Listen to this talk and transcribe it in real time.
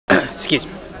Excuse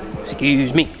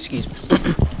me.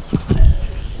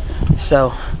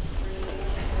 So,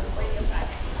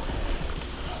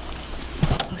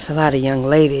 it's a lot of young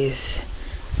ladies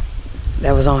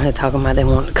that was on here talking about they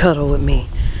want to cuddle with me.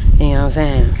 You know what I'm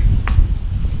saying?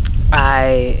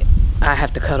 I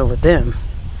have to cuddle with them.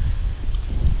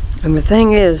 And the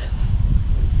thing is,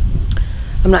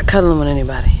 I'm not cuddling with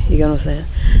anybody. You get what I'm saying?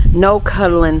 No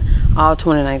cuddling all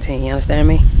 2019. You understand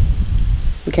me?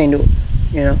 We can't do it,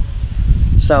 you know?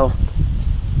 So,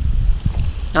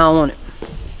 I don't want it.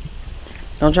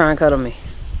 Don't try and cuddle me.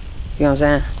 You know what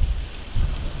I'm saying?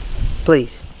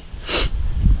 Please.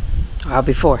 I'll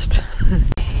be forced.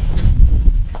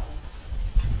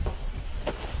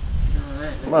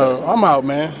 Well, I'm out,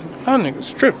 man. That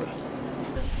nigga's tripping.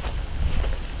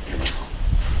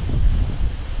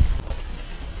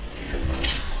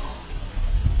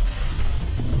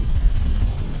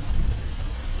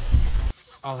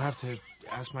 I'll have to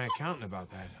ask my accountant about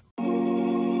that.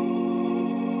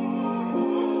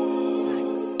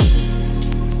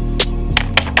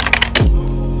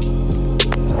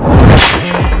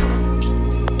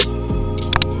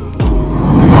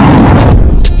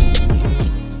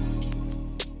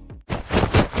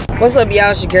 What's up, y'all?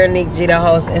 It's your girl Nick G, the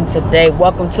host, and today,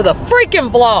 welcome to the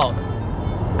freaking vlog.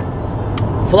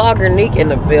 Vlogger Nick in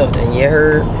the building, you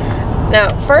heard? Now,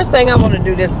 first thing I want to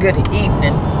do this good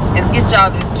evening is get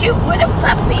y'all this cute little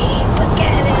puppy. Look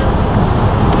at him.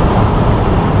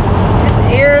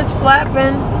 His ears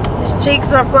flapping, his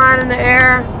cheeks are flying in the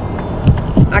air.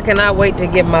 I cannot wait to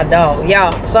get my dog,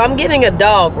 y'all. So I'm getting a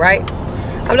dog, right?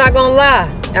 I'm not gonna lie.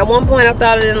 At one point, I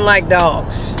thought I didn't like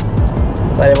dogs,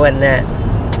 but it wasn't that.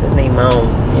 Just need my own,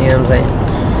 you know what I'm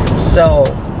saying? So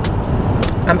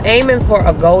I'm aiming for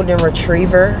a golden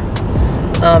retriever.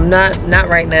 Not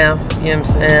right now, you know what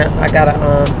I'm saying? I gotta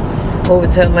move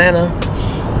it to Atlanta.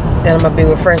 Then I'm gonna be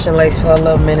with Fresh and Lace for a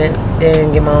little minute,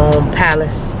 then get my own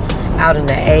palace out in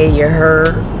the A, you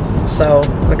heard? So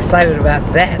I'm excited about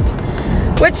that,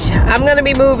 which I'm gonna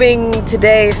be moving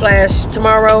today /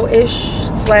 tomorrow-ish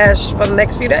 / for the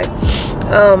next few days.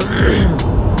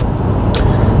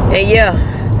 And yeah,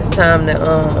 it's time to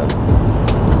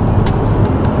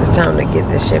get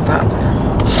this shit popping.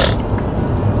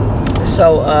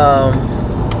 So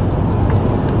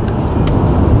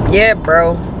yeah,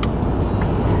 bro,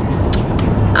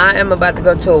 I am about to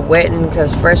go to a wedding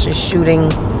because Fresh is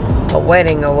shooting a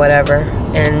wedding or whatever,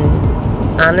 and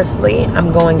honestly,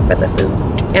 I'm going for the food,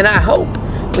 and I hope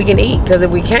we can eat, because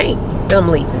if we can't, then I'm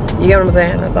leaving. You get what I'm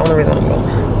saying? That's the only reason I'm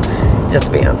going, just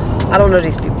to be honest. I don't know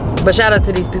these people, but shout out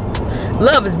to these people.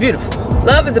 Love is beautiful.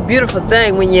 Love is a beautiful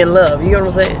thing when you're in love. You get what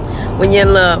I'm saying? When you're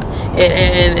in love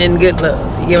and good love.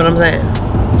 You get what I'm saying?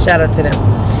 Shout out to them.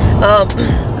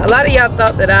 A lot of y'all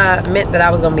thought that I meant that I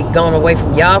was going to be going away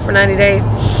from y'all for 90 days.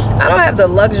 I don't have the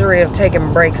luxury of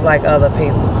taking breaks like other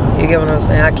people. You get what I'm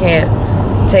saying? I can't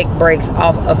take breaks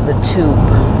off of the tube.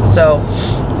 So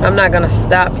I'm not going to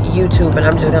stop YouTube, and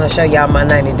I'm just going to show y'all my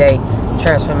 90-day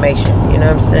transformation. You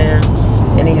know what I'm saying?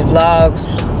 In these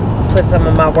vlogs, put some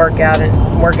of my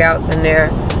workouts in there,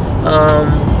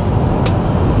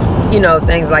 you know,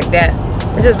 things like that,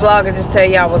 and just vlog and just tell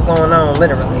y'all what's going on,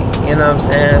 literally, you know what I'm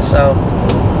saying? So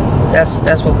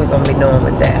that's what we're gonna be doing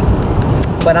with that,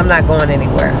 but I'm not going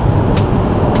anywhere.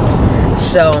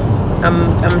 So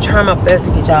I'm trying my best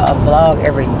to get y'all a vlog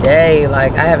every day.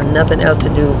 Like, I have nothing else to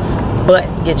do but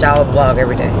get y'all a vlog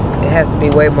every day. It has to be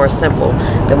way more simple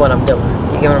than what I'm doing.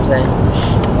 You get what I'm saying?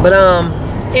 But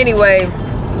anyway,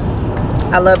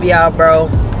 I love y'all, bro.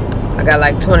 I got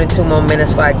like 22 more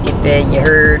minutes before I get there, you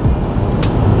heard?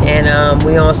 And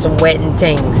we on some wedding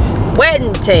things.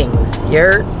 Wedding things, you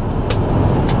heard?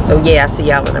 So yeah, I'll see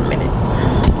y'all in a minute.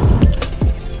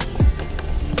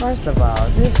 First of all,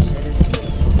 this shit is beautiful.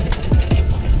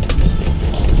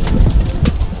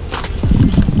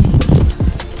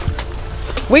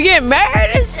 We getting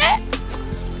married and shit?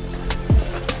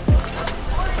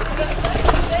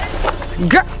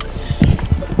 Girl.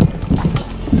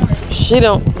 She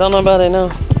don't nobody know.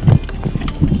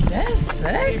 That's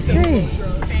sexy.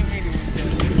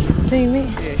 Team me.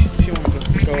 Yeah, she wanted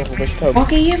to go over, but she told me.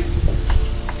 Walkie here?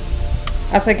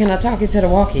 I said, can I talk you to the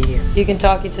walkie here? You can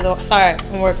talk you to the. Sorry,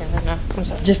 I'm working right now. I'm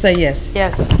sorry. Just say yes.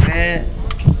 Yes.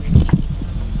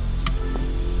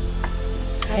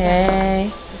 Hey.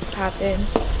 What's poppin'?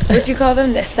 What you call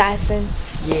them? The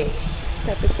assassins. Yeah.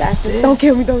 Step assassins. Don't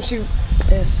kill me, don't shoot.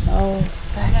 It's so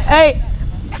sexy. Hey.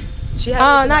 She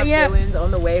had not yet. Feelings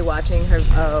on the way watching her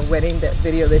wedding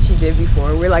video that she did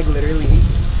before. We're like literally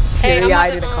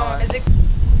teary-eyed in the car.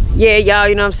 Yeah, y'all,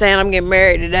 you know what I'm saying? I'm getting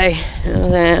married today. You know what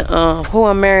I'm saying? Who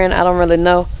I'm marrying, I don't really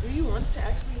know. Do you want to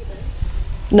actually get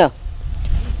married? No.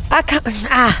 I can't. It's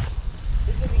gonna be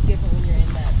different when you're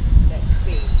in that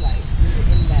space, like when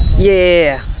you're in that moment.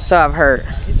 Yeah. So I've heard.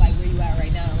 It's like where you at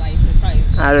right now in life.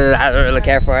 It's probably. I don't really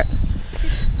care for it.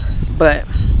 But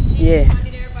yeah.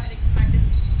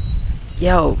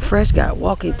 Yo, Fresh got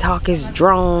walkie-talkies,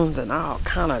 drones, and all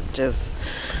kind of just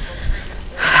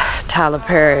Tyler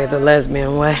Perry the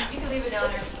lesbian way.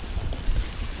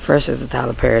 Fresh is a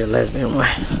Tyler Perry the lesbian way.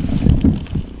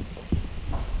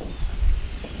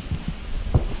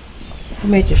 Who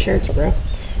made your shirts, bro?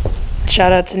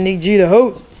 Shout out to Nick G, the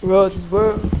host. Road his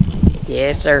world.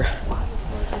 Yes, sir.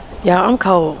 Y'all, I'm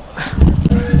cold.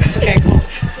 Okay, cool.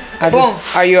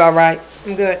 Are you all right?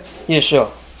 I'm good. You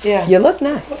sure? Yeah. You look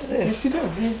nice. What is this? Yes, you do.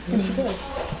 Yes, you do. I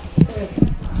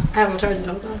haven't charged it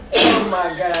the whole time. Oh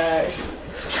my gosh.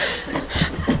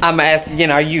 I'm asking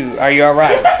again, are you all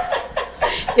right?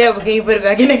 Yeah, but can you put it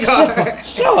back in the car?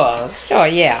 Sure,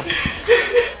 yeah.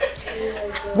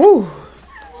 Woo.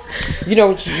 You know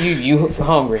what you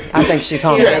hungry. I think she's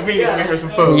hungry. Yeah, we need to make her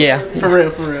some food. Yeah. For real,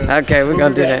 for real. Okay, we're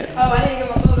gonna do that. Oh, I didn't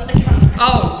get my food on the car.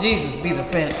 Oh, Jesus be the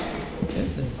fence.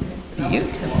 This is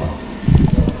beautiful.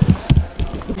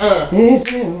 What you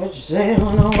say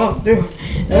when I walk through?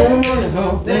 I don't know the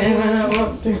whole thing when I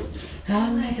walk through.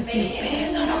 I'll make a few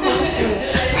bands when I walk through.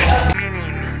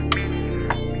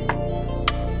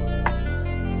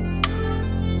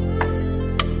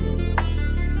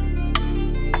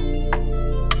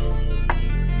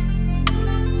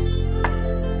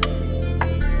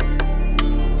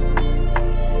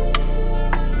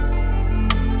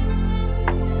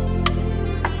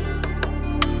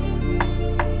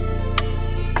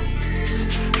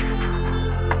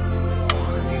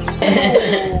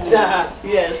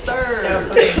 Yes,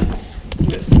 sir.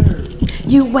 Yes, sir.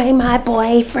 You ain't my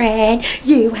boyfriend.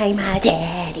 You ain't my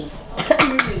daddy.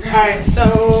 Alright,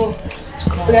 so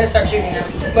we gotta start shooting now.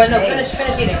 But no, finish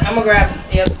eating. I'm gonna grab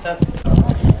the other stuff.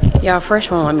 Y'all,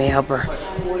 Fresh won't let me help her.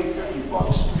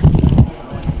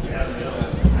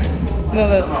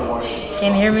 Look.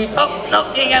 Can you hear me? Oh,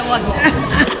 no, you ain't got one.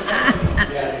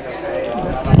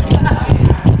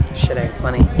 Shit ain't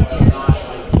funny.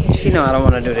 She know I don't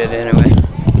want to do that anyway.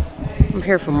 I'm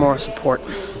here for moral support.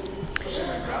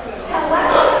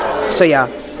 So y'all,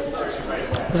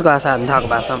 let's go outside and talk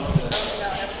about something.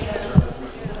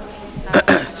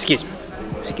 Excuse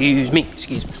me.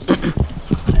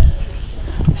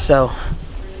 So,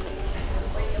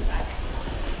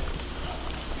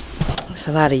 it's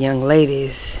a lot of young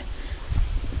ladies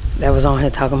that was on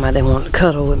here talking about they want to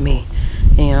cuddle with me.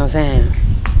 You know what I'm saying?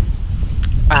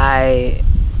 I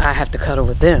have to cuddle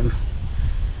with them.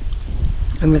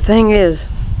 And the thing is,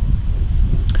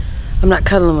 I'm not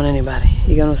cuddling with anybody.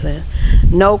 You get what I'm saying?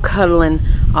 No cuddling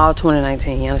all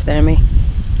 2019. You understand me?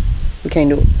 We can't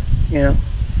do it, you know?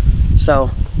 So,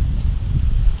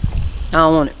 I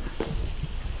don't want it.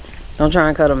 Don't try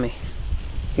and cuddle me.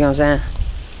 You know what I'm saying?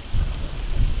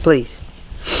 Please.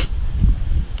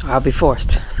 I'll be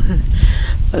forced.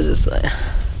 I was just saying.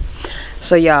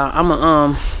 So y'all, I'm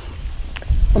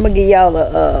gonna give y'all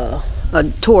a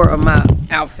tour of my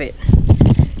outfit,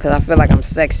 cause I feel like I'm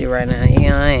sexy right now. You know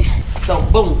what I mean? So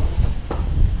boom,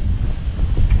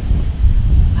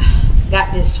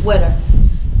 got this sweater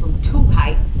from Too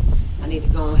Hype. I need to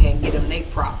go ahead and get them their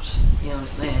props. You know what I'm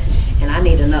saying? And I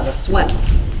need another sweater,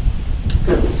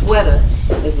 cause the sweater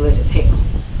is lit as hell.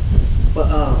 But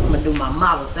I'm gonna do my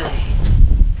model thing.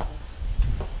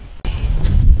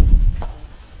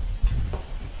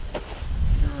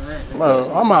 Well,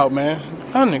 I'm out, man.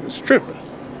 That nigga's tripping.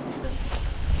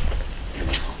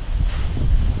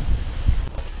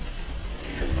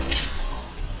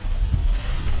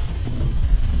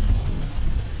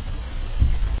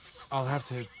 I'll have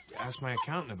to ask my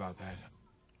accountant about that.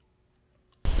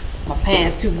 My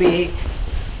pants too big.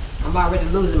 I'm already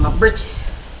losing my britches.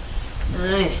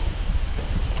 Alright.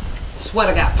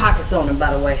 Sweater got pockets on it,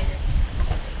 by the way.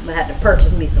 I'm gonna have to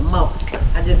purchase me some more.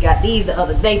 I just got these the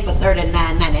other day for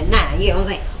 $39.99. You know what I'm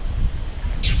saying?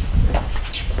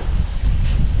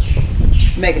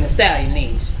 Megan Thee Stallion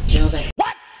needs. You know what I'm saying?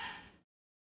 What?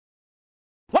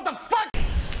 What the fuck?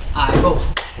 Alright, boom.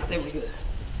 I think we're good.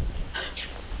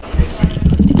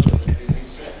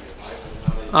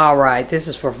 Alright, this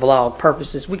is for vlog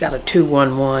purposes. We got a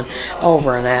 211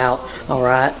 over and out.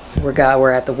 Alright,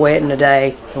 we're at the wedding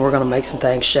today, and we're gonna make some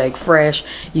things shake fresh.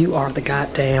 You are the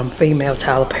goddamn female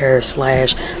Tyler Perry /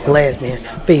 lesbian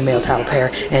female Tyler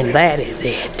Perry, and that is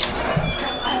it.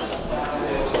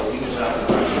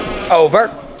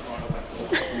 Over.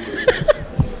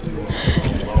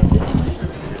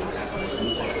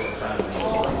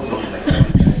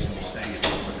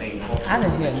 I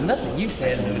didn't hear nothing you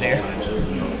said over there.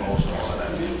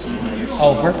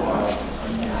 Over.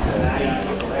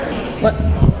 What?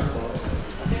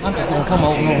 I'm just gonna come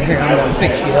over here. I'm gonna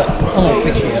fix you up. I'm gonna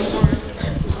fix you up.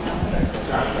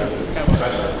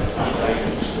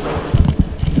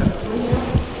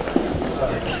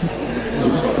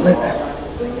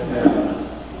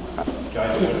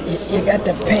 You got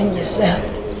to pin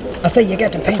yourself. I say you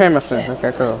got to pin yourself.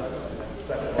 Okay, cool.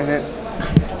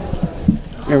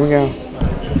 Here we go.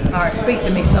 All right, speak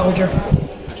to me, soldier.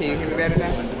 Can you hear me better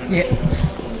now? Yeah.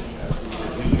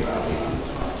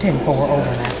 10-4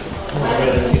 over now.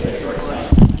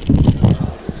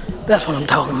 That's what I'm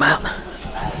talking about.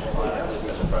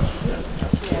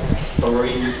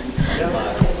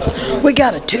 We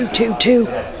got a 222.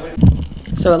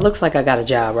 So it looks like I got a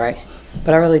job, right?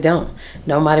 But I really don't.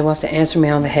 Nobody wants to answer me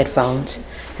on the headphones. You know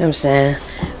what I'm saying?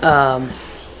 All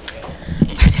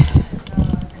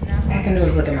I can do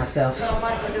is look at myself.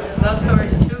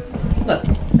 Look,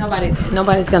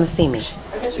 nobody's gonna see me.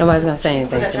 Nobody's gonna say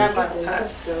anything to me.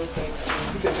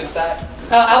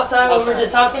 Outside where we're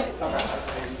just talking?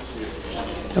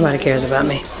 Nobody cares about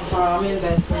me. From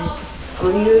investments.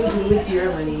 What do you do with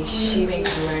your money? She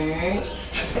makes merch.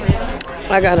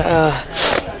 I gotta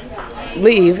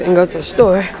leave and go to the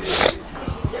store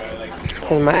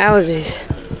because my allergies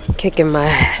kicking my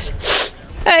ass.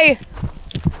 Hey!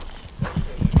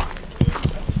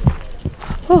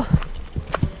 Whew.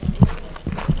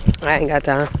 I ain't got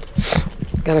time.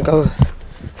 Gotta go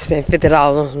spend $50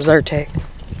 on some Zyrtec.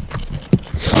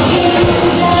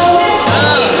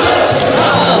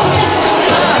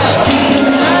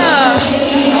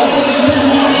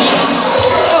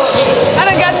 I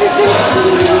done got you too.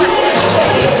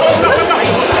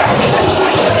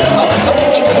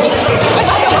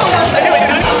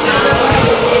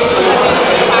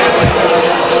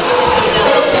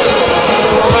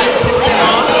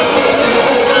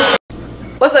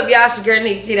 What's up, y'all? It's your girl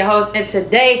Nikki, the host, and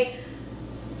today,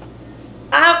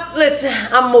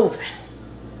 I'm moving.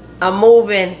 I'm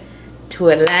moving to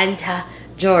Atlanta,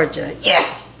 Georgia.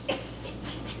 Yes!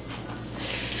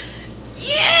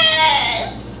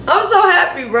 Yes! I'm so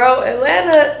happy, bro.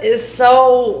 Atlanta is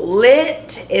so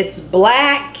lit. It's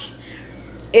black.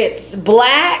 It's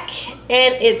black,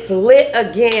 and it's lit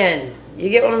again. You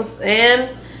get what I'm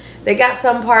saying? They got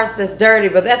some parts that's dirty,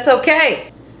 but that's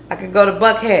okay. I could go to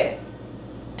Buckhead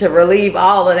to relieve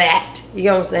all of that. You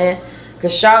know what I'm saying?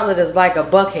 Because Charlotte is like a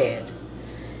Buckhead.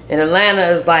 And Atlanta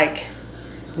is like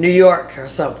New York or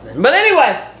something. But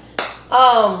anyway,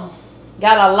 got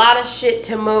a lot of shit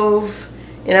to move.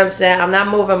 You know what I'm saying? I'm not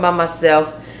moving by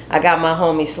myself. I got my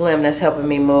homie Slim that's helping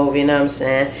me move. You know what I'm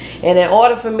saying? And in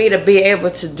order for me to be able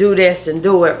to do this and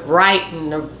do it right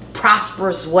in a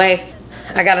prosperous way,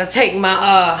 I gotta take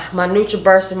my my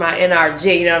NutriBurst and my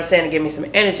NRG, you know what I'm saying, to give me some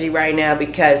energy right now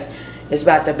because it's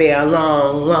about to be a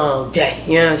long, long day.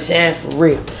 You know what I'm saying? For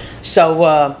real.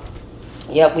 So,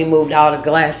 yep, we moved all the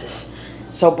glasses.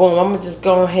 So, boom, I'm gonna just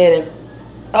go ahead and...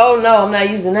 Oh, no, I'm not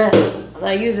using that. I'm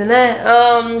not using that.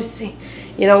 Let me see.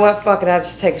 You know what? Fuck it. I'll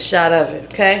just take a shot of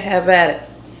it. Okay? Have at it.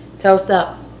 Toast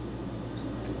up.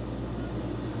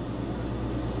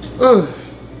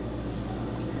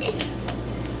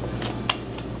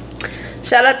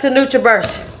 Shout out to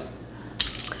NutriBurst.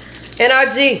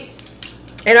 NRG.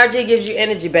 NRG gives you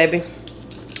energy, baby.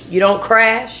 You don't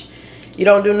crash. You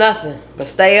don't do nothing. But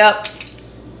stay up,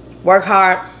 work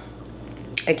hard,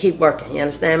 and keep working. You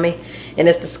understand me? And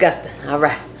it's disgusting. All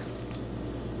right.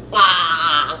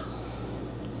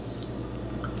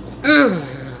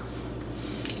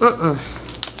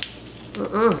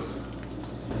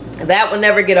 That will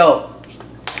never get old.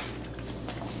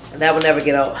 That will never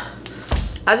get old.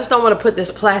 I just don't want to put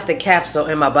this plastic capsule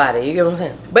in my body. You get what I'm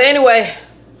saying? But anyway,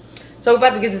 so we're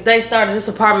about to get this day started. This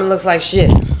apartment looks like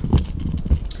shit.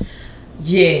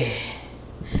 Yeah.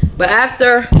 But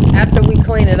after we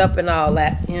clean it up and all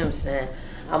that, you know what I'm saying,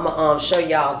 I'm gonna show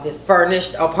y'all the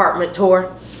furnished apartment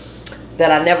tour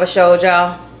that I never showed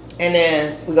y'all. And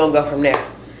then we're gonna go from there.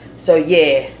 So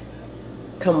yeah,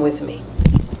 come with me.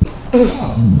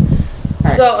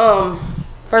 Right. So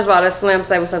first of all, that's Slim.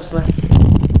 Say what's up, Slim.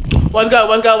 What's good?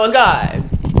 What's good? What's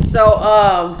good?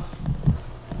 So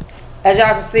as y'all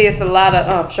can see, it's a lot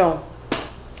of show 'em.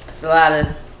 It's a lot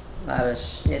of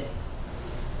shit.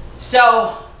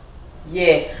 So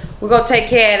yeah, we're gonna take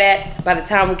care of that by the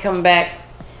time we come back.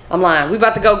 I'm lying. We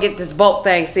about to go get this bolt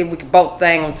thing, see if we can bolt the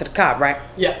thing onto the car, right?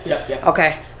 Yeah.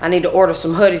 Okay. I need to order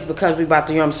some hoodies because we about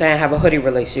to, you know what I'm saying, have a hoodie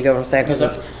release. You get what I'm saying? Because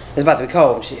it's about to be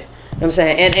cold and shit. You know what I'm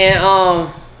saying? And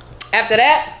after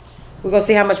that, we're gonna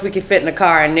see how much we can fit in the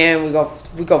car, and then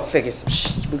we go figure some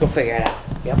shit. We gonna figure it out.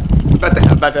 Yep.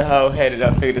 About to hoe headed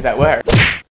up, figure this out with her.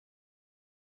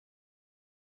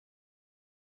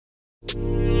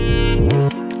 you.